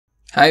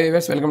Hi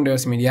viewers, welcome to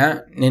yours media.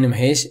 నేను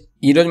మహేష్.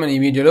 ఈరోజు మన ఈ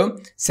వీడియోలో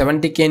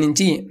 70K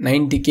నుంచి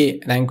 90K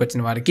ర్యాంక్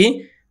వచ్చిన వారికి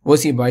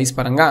ఓసీ బాయ్స్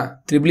పరంగా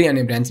EEE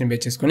అనే బ్రాంచ్ని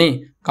బేస్ చేసుకుని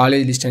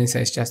కాలేజ్ లిస్ట్ అని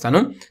సజెస్ట్ చేస్తాను.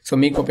 సో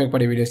మీకు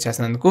ఉపయోగపడే వీడియోస్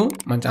చేసినందుకు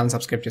మన ఛానల్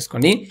సబ్స్క్రైబ్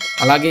చేసుకోండి.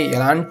 అలాగే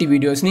ఎలాంటి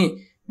వీడియోస్ని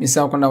మిస్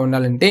అవ్వకుండా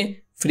ఉండాలంటే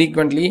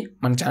ఫ్రీక్వెంట్లీ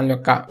మన ఛానల్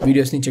యొక్క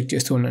వీడియోస్ని చెక్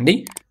చేస్తూ ఉండండి.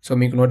 సో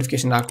మీకు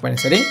నోటిఫికేషన్ రాకపోయినా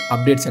సరే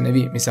అప్డేట్స్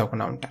అనేవి మిస్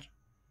అవ్వకుండా ఉంటారు.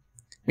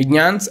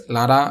 విజ్ఞాన్స్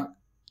లారా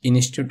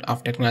institute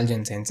of technology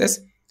and sciences,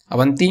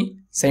 Avanthi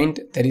Saint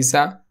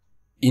Teresa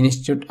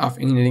institute of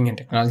engineering and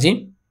technology,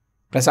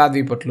 Prasad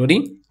వి పొట్లూరి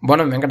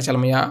బోనం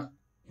వెంకటచలమయ్య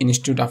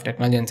institute of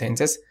technology and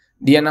sciences,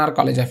 DNR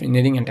college of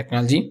engineering and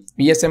technology,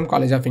 VSM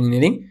college of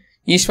engineering,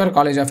 Eshwar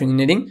college of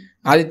engineering,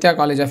 Aditya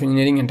college of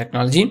engineering and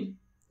technology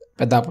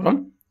Peddapuram,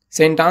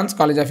 Saint Ann's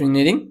college of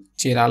engineering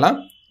Chirala,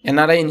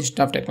 NRI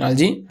institute of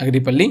technology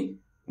Agiripalli,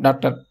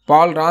 doctor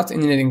Paul Ross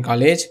engineering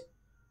college,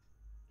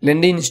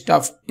 లెండి institute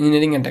of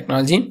engineering and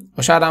technology,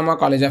 ఉషారామా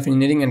college of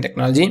engineering and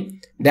technology,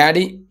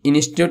 daddy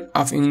institute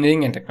of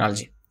engineering and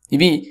technology.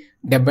 ఇవి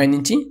 70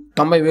 నుంచి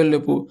 90,000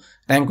 లోపు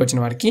rank వచ్చిన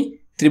వారికి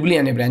EEE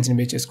అనే బ్రాంచ్ని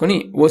base చేసుకుని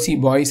OC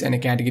boys అనే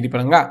category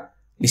పరంగా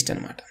లిస్ట్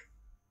అనమాట.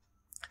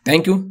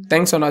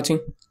 Thanks for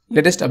watching.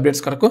 Latest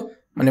updates కొరకు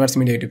మన yours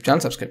media YouTube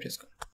channel subscribe చేసుకోండి.